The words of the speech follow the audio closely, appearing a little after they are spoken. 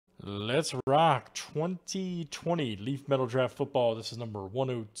Let's rock 2020 Leaf Metal Draft Football. This is number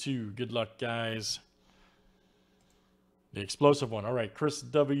 102. Good luck, guys. The explosive one. All right, Chris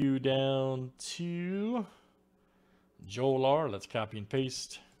W. down to Joel R. Let's copy and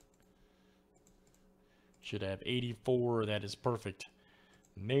paste. Should have 84. That is perfect.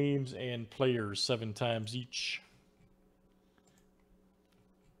 Names and players 7 times each.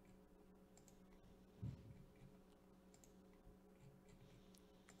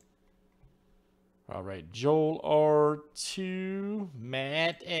 All right, Joel R2,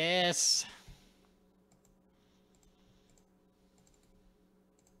 Matt S.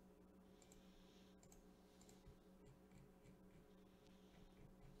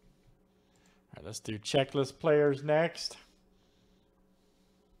 All right, let's do checklist players next.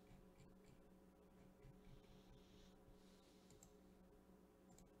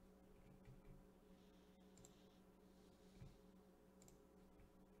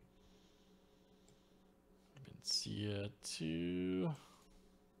 Sia 2.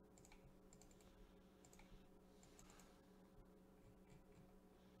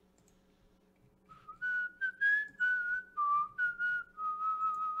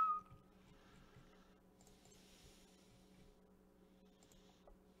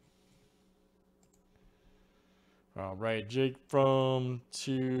 All right, Jake from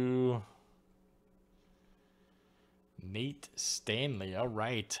to Nate Stanley. All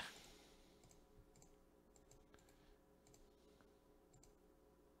right.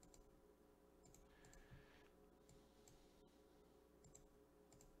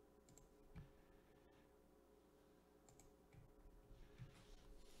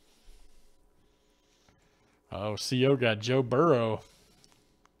 Oh, CO got Joe Burrow.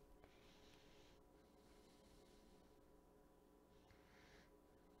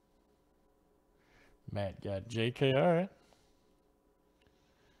 Matt got JK. All right.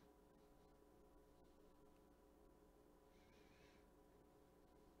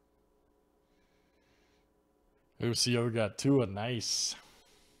 Oh, CO got Tua. Nice.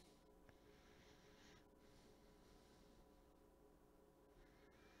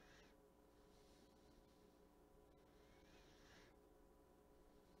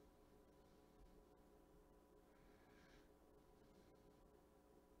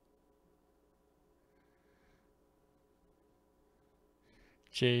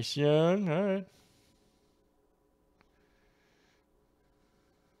 Chase Young. All right.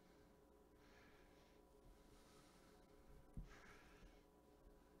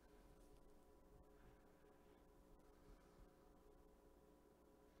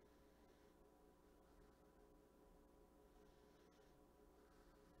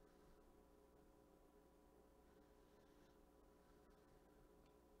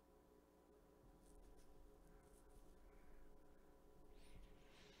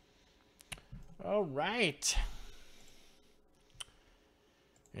 All right.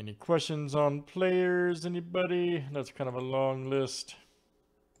 Any questions on players? Anybody? That's kind of a long list.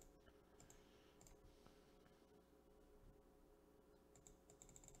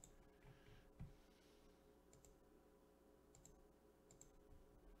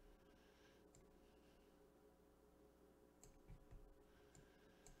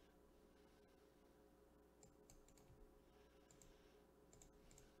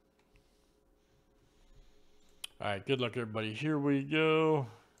 All right, good luck, everybody. Here we go.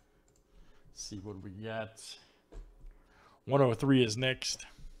 Let's see what we got. 103 is next.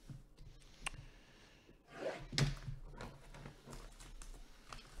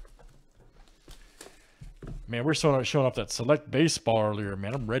 Man, we're showing off that select baseball earlier,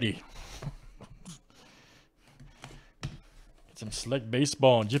 man. I'm ready. Get some select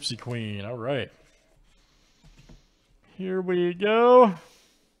baseball and Gypsy Queen. All right. Here we go.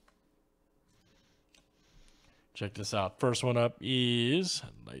 Check this out. First one up is,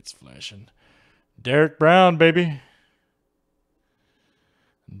 lights flashing, Derek Brown, baby.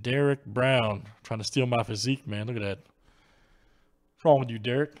 Derek Brown. Trying to steal my physique, man. Look at that. What's wrong with you,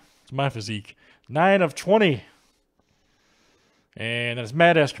 Derek? It's my physique. 9 of 20. And that's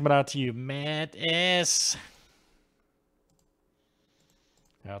Matt S coming out to you. Matt S.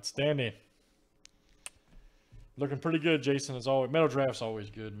 Outstanding. Looking pretty good, Jason, as always. Metal Draft's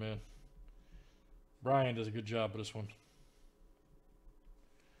always good, man. Brian does a good job with this one.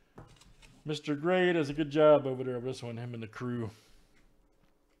 Mr. Gray does a good job over there with this one, him and the crew.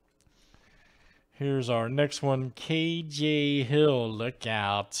 Here's our next one, KJ Hill. Look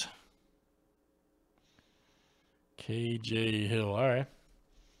out. KJ Hill. All right.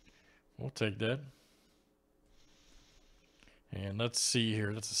 We'll take that. And let's see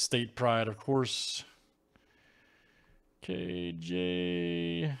here. That's a state pride, of course.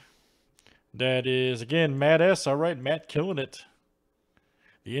 KJ. That is, again, Matt S. All right, Matt killing it.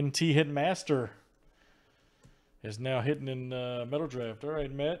 The NT hit master is now hitting in Metal Draft. All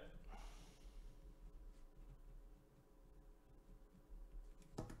right, Matt.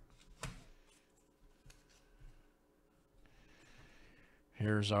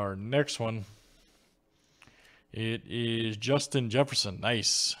 Here's our next one. It is Justin Jefferson.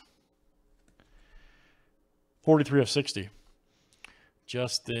 Nice. 43 of 60.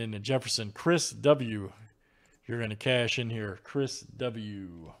 Justin Jefferson. Chris W. You're going to cash in here. Chris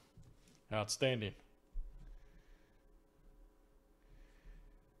W. Outstanding.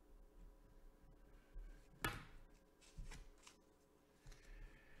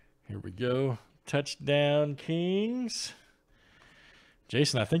 Here we go. Touchdown Kings.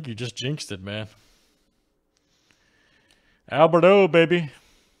 Jason, I think you just jinxed it, man. Alberto, baby.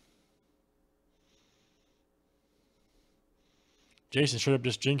 Jason straight up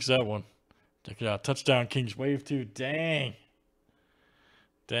just jinxed that one. Check it out. Touchdown Kings wave 2. Dang.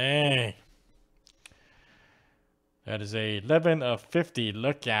 Dang. That is a 11 of 50.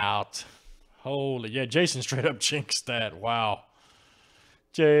 Look out. Holy. Yeah, Jason straight up jinxed that. Wow.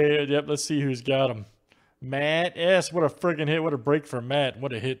 Yep, let's see who's got him. Matt S. What a friggin' hit. What a break for Matt.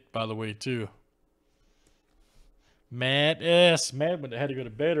 What a hit, by the way, too. Matt S. Matt had to go to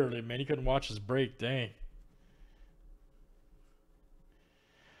bed early, man. He couldn't watch his break. Dang.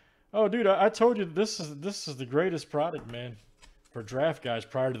 Oh, dude, I told you this is the greatest product, man, for draft guys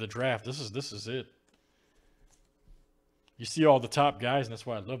prior to the draft. This is it. You see all the top guys, and that's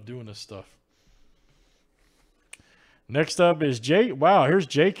why I love doing this stuff. Next up is Wow, here's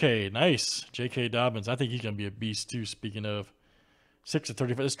JK. Nice. JK Dobbins. I think he's going to be a beast, too, speaking of. 6 of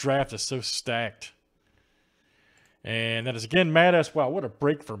 35. This draft is so stacked. And that is, again, Matt S. Wow, what a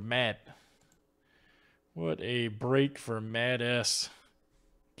break for Matt. What a break for Matt S.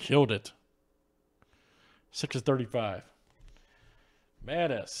 Killed it. 6 of 35.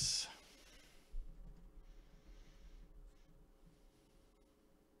 Matt S.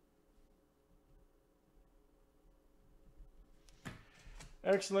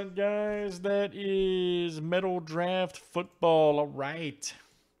 Excellent, guys. That is Metal Draft Football. All right.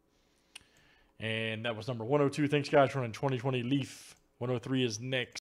 And that was number 102. Thanks, guys, for running 2020 Leaf. 103 is next.